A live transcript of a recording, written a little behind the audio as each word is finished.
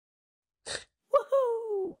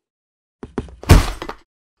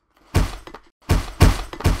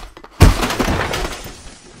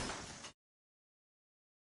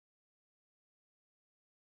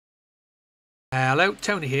Hello,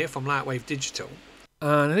 Tony here from Lightwave Digital,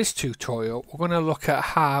 and in this tutorial we're going to look at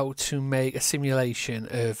how to make a simulation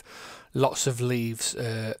of lots of leaves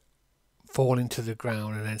falling to the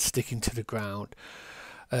ground and then sticking to the ground.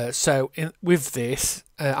 With this,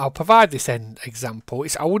 I'll provide this end example.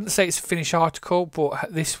 I wouldn't say it's a finished article, but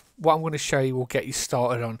what I'm going to show you will get you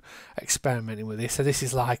started on experimenting with this. So this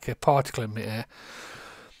is like a particle emitter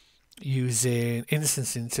using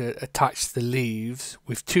instancing to attach the leaves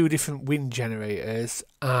with two different wind generators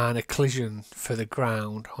and a collision for the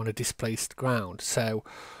ground on a displaced ground. So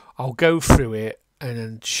I'll go through it and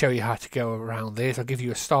then show you how to go around this. I'll give you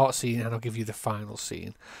a start scene and I'll give you the final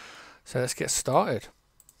scene. So let's get started.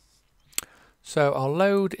 So I'll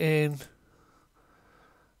load in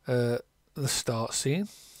the start scene,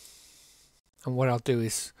 and what I'll do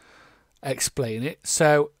is explain it.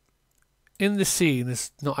 So in the scene,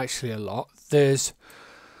 there's not actually a lot. There's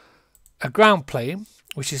a ground plane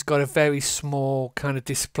which has got a very small kind of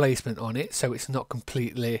displacement on it, so it's not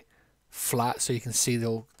completely flat. So you can see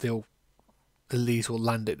the leaves will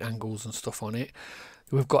land at angles and stuff on it.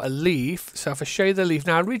 We've got a leaf. So if I show you the leaf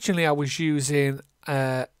now, originally I was using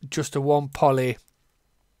just a 1 poly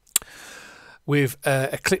with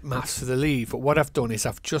a clip mask for the leaf, but what I've done is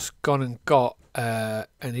I've just gone and got an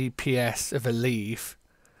EPS of a leaf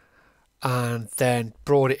and then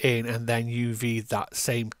brought it in and then UV'd that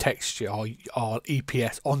same texture or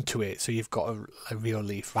EPS onto it, so you've got a real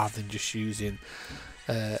leaf rather than just using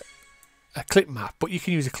a clip map. But you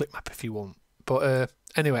can use a clip map if you want. But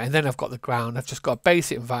anyway, and then I've got the ground. I've just got a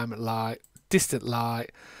basic environment light, distant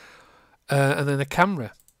light, and then a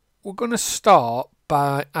camera. We're going to start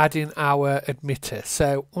by adding our emitter.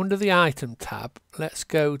 So under the item tab, let's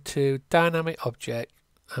go to dynamic object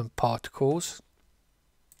and particles.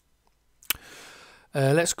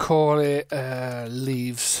 Let's call it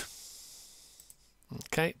leaves.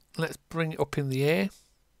 Okay, let's bring it up in the air.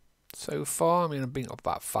 So far, I'm bring it up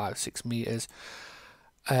about 5-6 meters.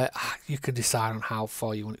 You can decide on how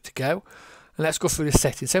far you want it to go. And let's go through the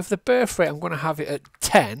settings. So for the birth rate, I'm going to have it at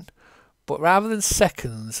 10, but rather than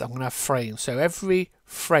seconds, I'm going to have frames. So every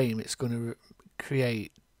frame, it's going to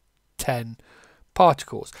create 10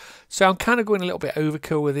 particles. So I'm kind of going a little bit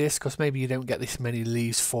overkill with this because maybe you don't get this many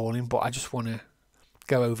leaves falling, but I just want to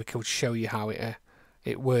go overkill to show you how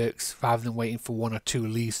it works rather than waiting for 1 or 2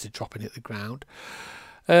 leaves to drop in at the ground.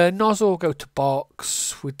 Nozzle, go to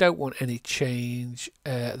box. We don't want any change.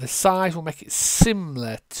 The size will make it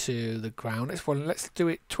similar to the ground. Let's do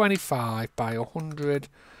it 25 by 100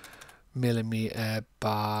 millimeter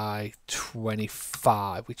by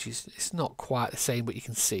 25, which is, it's not quite the same, but you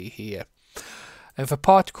can see here. And for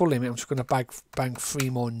particle limit, I'm just going to bang 3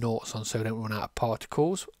 more noughts on so I don't run out of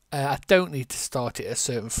particles. I don't need to start it at a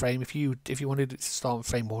certain frame. If you wanted it to start on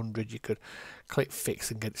frame 100, you could click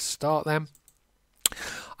fix and get it to start them.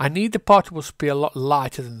 I need the particles to be a lot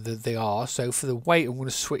lighter than they are, so for the weight I'm going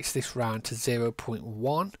to switch this round to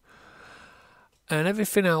 0.1, and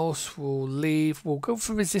everything else will leave. We'll go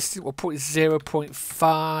for resistance, we'll put it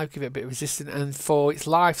 0.5, give it a bit of resistance, and for its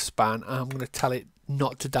lifespan I'm going to tell it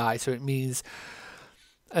not to die, so it means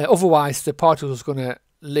otherwise the particle is going to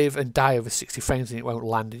live and die over 60 frames and it won't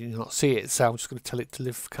land and you'll not see it. So I'm just going to tell it to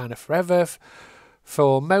live kind of forever.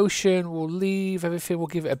 For motion, we'll leave everything, we'll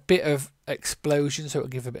give it a bit of explosion, so it'll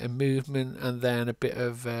give a bit of movement, and then a bit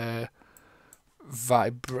of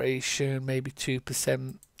vibration, maybe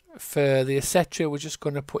 2%. For the etc., we're just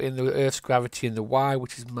going to put in the Earth's gravity in the Y,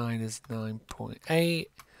 which is minus 9.8.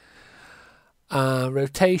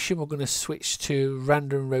 Rotation, we're going to switch to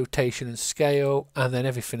random rotation and scale, and then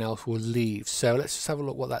everything else will leave. So let's just have a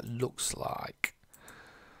look what that looks like.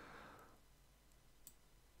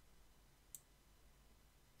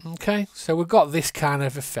 Okay, so we've got this kind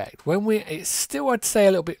of effect. It's still, I'd say, a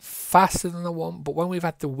little bit faster than the one, but when we've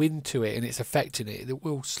had the wind to it and it's affecting it, it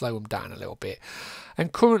will slow them down a little bit.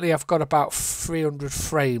 And currently I've got about 300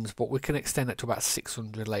 frames, but we can extend that to about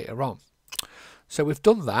 600 later on. So we've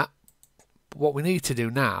done that. What we need to do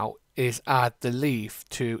now is add the leaf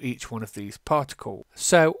to each one of these particles.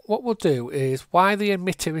 So what we'll do is, while the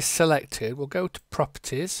emitter is selected, we'll go to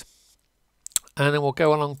properties, and then we'll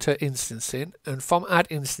go along to instancing, and from add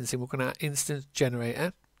instancing we're going to add instance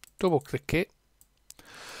generator, double click it,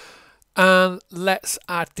 and let's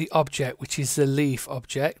add the object, which is the leaf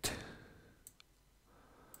object.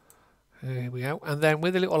 Here we go. And then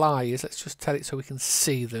with the little eyes, let's just tell it so we can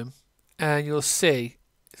see them, and you'll see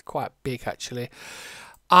it's quite big actually.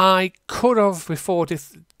 I could have, before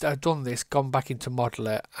I've done this, gone back into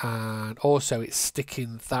modeler, and also it's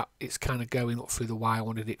sticking that, it's kind of going up through the Y. I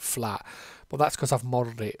wanted it flat, but that's because I've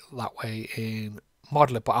modeled it that way in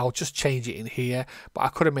modeler, but I'll just change it in here. But I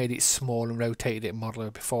could have made it small and rotated it in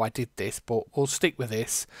modeler before I did this, but we'll stick with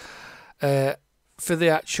this. For the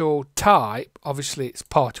actual type, obviously it's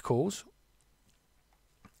particles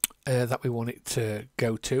that we want it to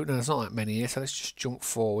go to. Now there's not that many here, so let's just jump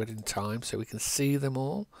forward in time so we can see them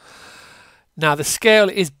all. Now the scale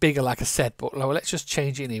is bigger, like I said, but let's just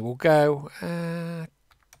change it in here. We'll go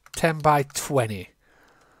 10 by 20,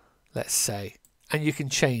 let's say, and you can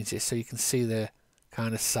change this so you can see the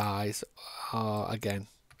kind of size. Again,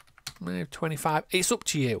 maybe 25. It's up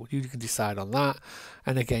to you. You can decide on that.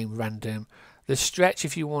 And again, random. The stretch,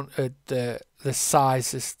 if you want the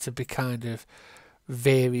sizes to be kind of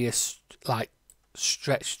various, like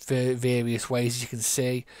stretched various ways, you can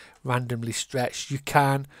see randomly stretched. You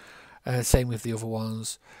can. Same with the other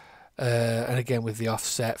ones, and again with the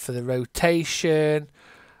offset. For the rotation,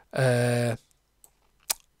 we're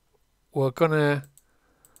gonna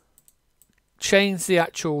change the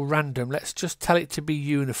actual random. Let's just tell it to be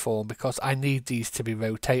uniform, because I need these to be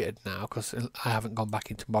rotated now because I haven't gone back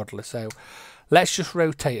into modeler. So let's just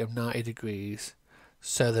rotate them 90 degrees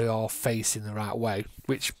so they're all facing the right way,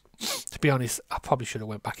 which, to be honest, I probably should have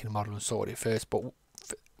went back in modeler and sorted it first, but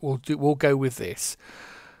we'll go with this.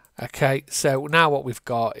 Okay, so now what we've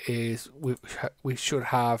got is we should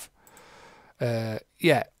have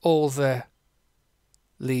all the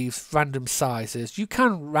leaves, random sizes. You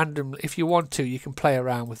can random, if you want to, you can play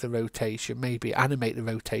around with the rotation, maybe animate the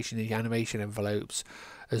rotation in the animation envelopes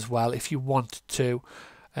as well if you want to.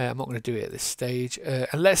 I'm not going to do it at this stage,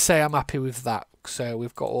 and let's say I'm happy with that. So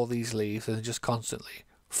we've got all these leaves and they're just constantly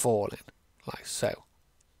falling like so.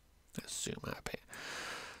 Let's zoom out a bit.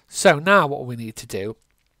 So now what we need to do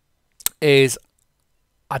is,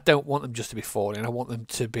 I don't want them just to be falling, I want them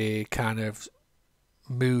to be kind of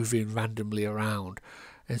moving randomly around,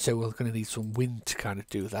 and so we're going to need some wind to kind of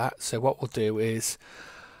do that. So what we'll do is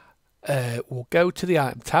we'll go to the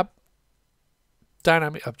item tab,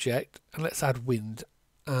 dynamic object, and let's add wind,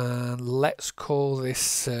 and let's call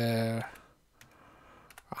this I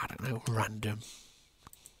don't know, random.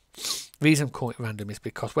 The reason I'm calling it random is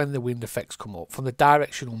because when the wind effects come up from the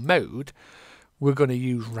directional mode, we're going to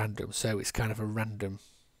use random, so it's kind of a random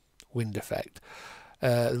wind effect.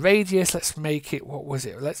 Radius, let's make it, what was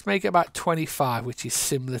it? Let's make it about 25, which is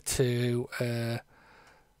similar to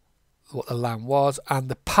what the land was. And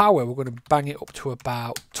the power, we're going to bang it up to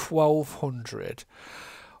about 1200.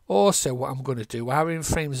 Also, what I'm going to do, while we're in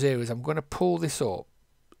frame 0, is I'm going to pull this up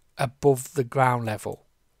above the ground level,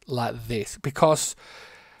 like this. Because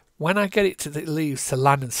when I get it to the leaves to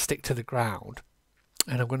land and stick to the ground,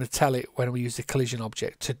 and I'm going to tell it when we use the collision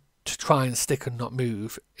object to try and stick and not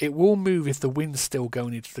move, it will move if the wind's still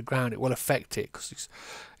going into the ground. It will affect it because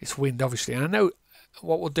it's wind, obviously. And I know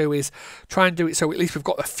what we'll do is try and do it so at least we've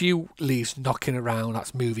got a few leaves knocking around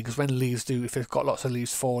that's moving, because when leaves do, if they've got lots of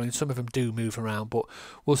leaves falling, some of them do move around, but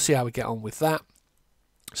we'll see how we get on with that.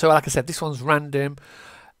 So like I said, this one's random,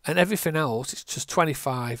 and everything else it's just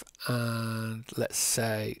 25 and let's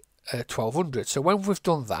say 1200. So when we've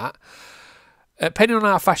done that, depending on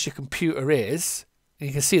how fast your computer is,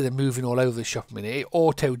 you can see they're moving all over the shop a minute, it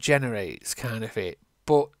auto generates kind of it.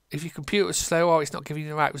 But if your computer's slow or it's not giving you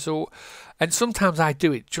the right result, and sometimes I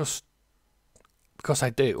do it just because I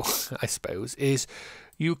do, I suppose, is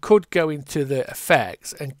you could go into the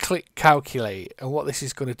effects and click calculate, and what this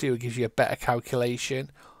is going to do, it gives you a better calculation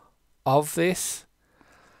of this.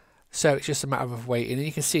 So it's just a matter of waiting, and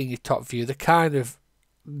you can see in your top view the kind of,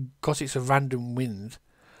 because it's a random wind,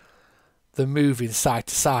 they're moving side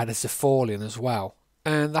to side as they're falling as well.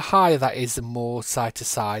 And the higher that is, the more side to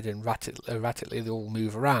side and erratically they all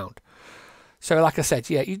move around. So like I said,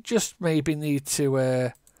 yeah, you just maybe need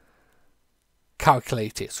to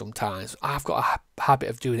calculate it sometimes. I've got a habit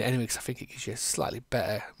of doing it anyway because I think it gives you a slightly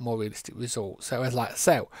better, more realistic result. So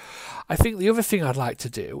I think the other thing I'd like to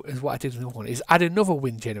do is what I did in the one is add another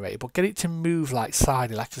wind generator, but get it to move like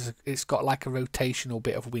sidely, like it's got like a rotational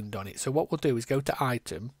bit of wind on it. So what we'll do is go to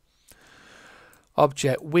item,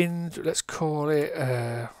 object, wind, let's call it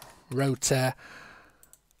rotor,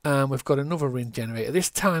 and we've got another wind generator. This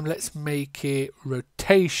time let's make it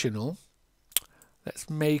rotational. Let's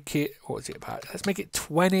make it, what is it about? Let's make it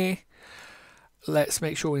 20. Let's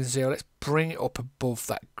make sure we're in 0. Let's bring it up above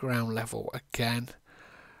that ground level again.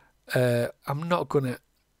 I'm not going to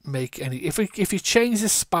make any, if you change the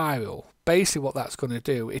spiral, basically what that's going to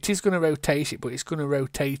do, it is going to rotate it, but it's going to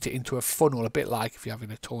rotate it into a funnel, a bit like if you're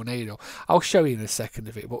having a tornado. I'll show you in a second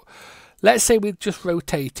of it, but let's say we just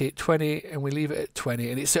rotate it 20 and we leave it at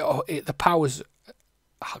 20, and it's the power's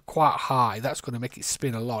quite high. That's going to make it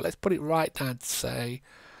spin a lot. Let's put it right down to say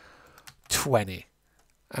 20.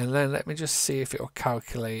 and then let me just see if it will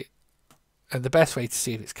calculate. And the best way to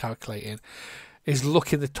see if it's calculating is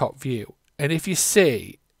look in the top view, and if you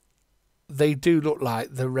see, they do look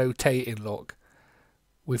like the rotating look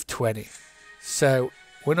with 20. So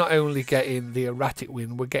we're not only getting the erratic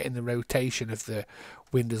wind, we're getting the rotation of the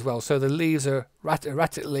wind as well. So the leaves are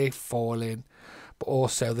erratically falling, but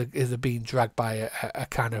also they're being dragged by a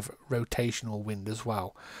kind of rotational wind as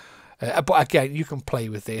well. But again, you can play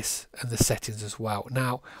with this and the settings as well.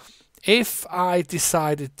 Now, if I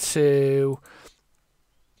decided to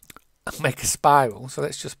make a spiral, so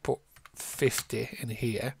let's just put 50 in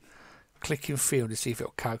here, click in field to see if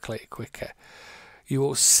it'll calculate it quicker. You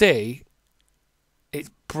will see it's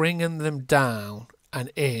bringing them down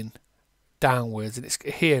and in downwards, and it's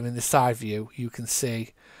here in the side view you can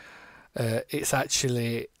see it's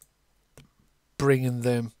actually bringing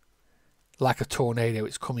them like a tornado.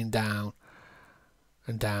 It's coming down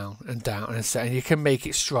and down and down, and you can make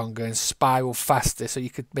it stronger and spiral faster. So you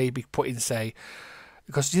could maybe put in, say,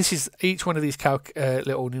 because this is each one of these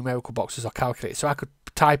little numerical boxes are calculated, so I could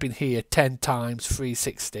type in here 10 times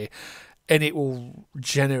 360 and it will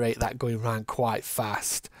generate that going around quite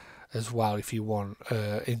fast as well if you want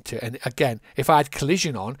into. And again, if I had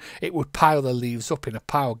collision on, it would pile the leaves up in a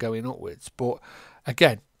pile going upwards. But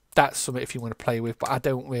again, that's something if you want to play with, but I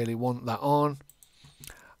don't really want that on.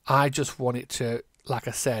 I just want it to, like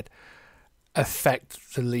I said,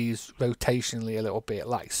 affect the leaves rotationally a little bit,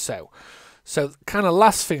 like so. So kind of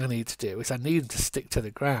last thing I need to do is I need them to stick to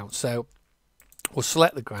the ground. So we'll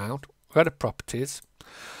select the ground, go to properties.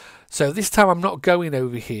 So this time I'm not going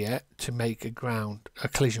over here to make a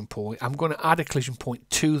collision point. I'm going to add a collision point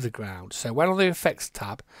to the ground. So when on the effects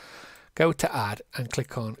tab, go to add and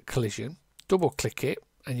click on collision, double click it,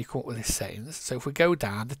 and you come up with the settings. So if we go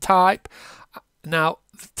down, the type, now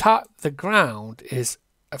the ground is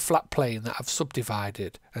a flat plane that I've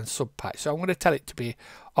subdivided and subpacked. So I'm going to tell it to be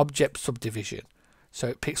object subdivision. So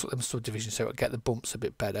it picks up them subdivisions, so it'll get the bumps a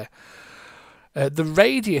bit better. The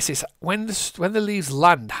radius is when the leaves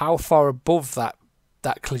land, how far above that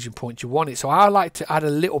collision point you want it. So I like to add a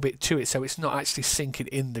little bit to it so it's not actually sinking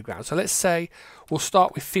in the ground. So let's say we'll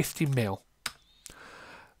start with 50 mil.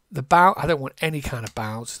 The bounce, I don't want any kind of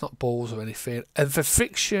bounce, it's not balls or anything. And for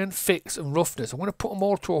friction, fix and roughness, I'm going to put them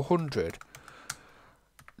all to 100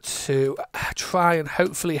 to try and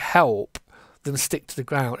hopefully help them stick to the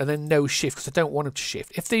ground, and then no shift because I don't want them to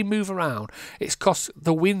shift. If they move around, it's because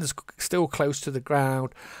the wind's still close to the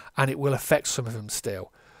ground and it will affect some of them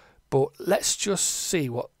still. But let's just see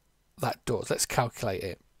what that does. Let's calculate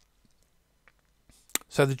it.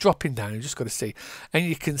 So they're dropping down, you've just got to see, and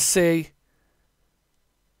you can see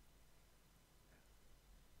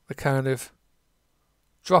the kind of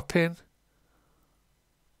dropping,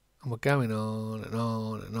 and we're going on and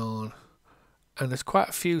on and on, and there's quite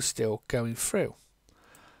a few still going through.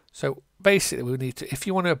 So basically we need to, if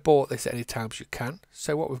you want to abort this at any times you can.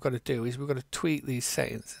 So what we've got to do is we've got to tweak these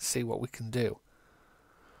settings and see what we can do.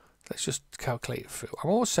 Let's just calculate it through. I'm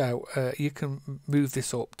also you can move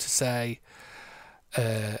this up to say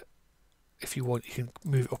if you want, you can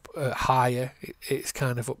move it up higher. It's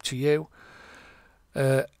kind of up to you.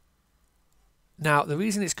 Now the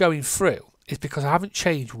reason it's going through is because I haven't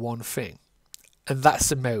changed one thing, and that's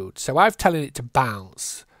the mode. So I'm telling it to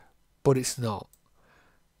bounce, but it's not.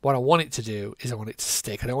 What I want it to do is I want it to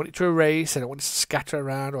stick. I don't want it to erase, I don't want it to scatter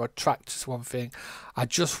around or attract to one thing. I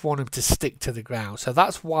just want them to stick to the ground. So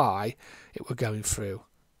that's why it were going through.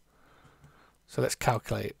 So let's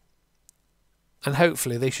calculate. And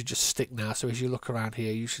hopefully they should just stick now. So as you look around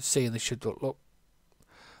here, you should see, and they should look,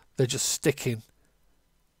 they're just sticking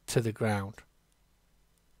to the ground.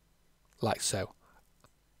 Like so.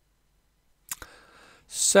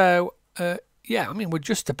 So, yeah, I mean, we're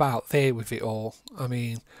just about there with it all. I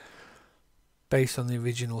mean, based on the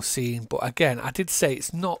original scene. But again, I did say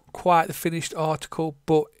it's not quite the finished article,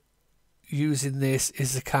 but using this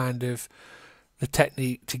is the kind of the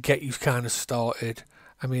technique to get you kind of started.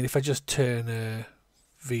 I mean, if I just turn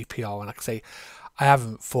VPR, and like I say, I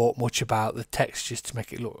haven't thought much about the textures to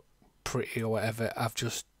make it look pretty or whatever. I've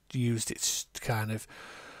just used it to kind of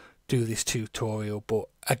do this tutorial. But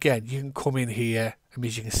again, you can come in here, and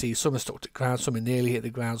as you can see, some are stuck to the ground, some are nearly hit the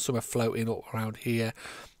ground, some are floating up around here.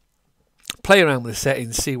 Play around with the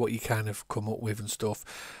settings, see what you kind of come up with and stuff.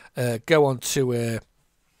 Go on to the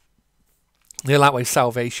Lightwave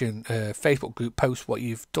Salvation Facebook group, post what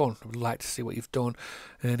you've done. I would like to see what you've done,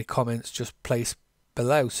 and any comments just place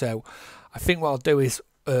below. So I think what I'll do is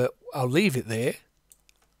I'll leave it there,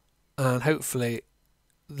 and hopefully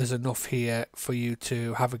there's enough here for you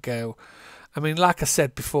to have a go. I mean, like I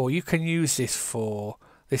said before, you can use this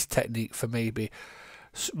technique for maybe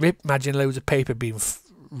Imagine loads of paper being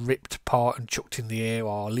ripped apart and chucked in the air,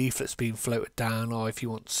 or leaflets being floated down, or if you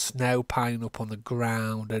want snow piling up on the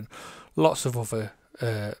ground, and lots of other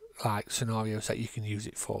like scenarios that you can use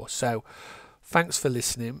it for. So thanks for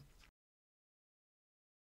listening.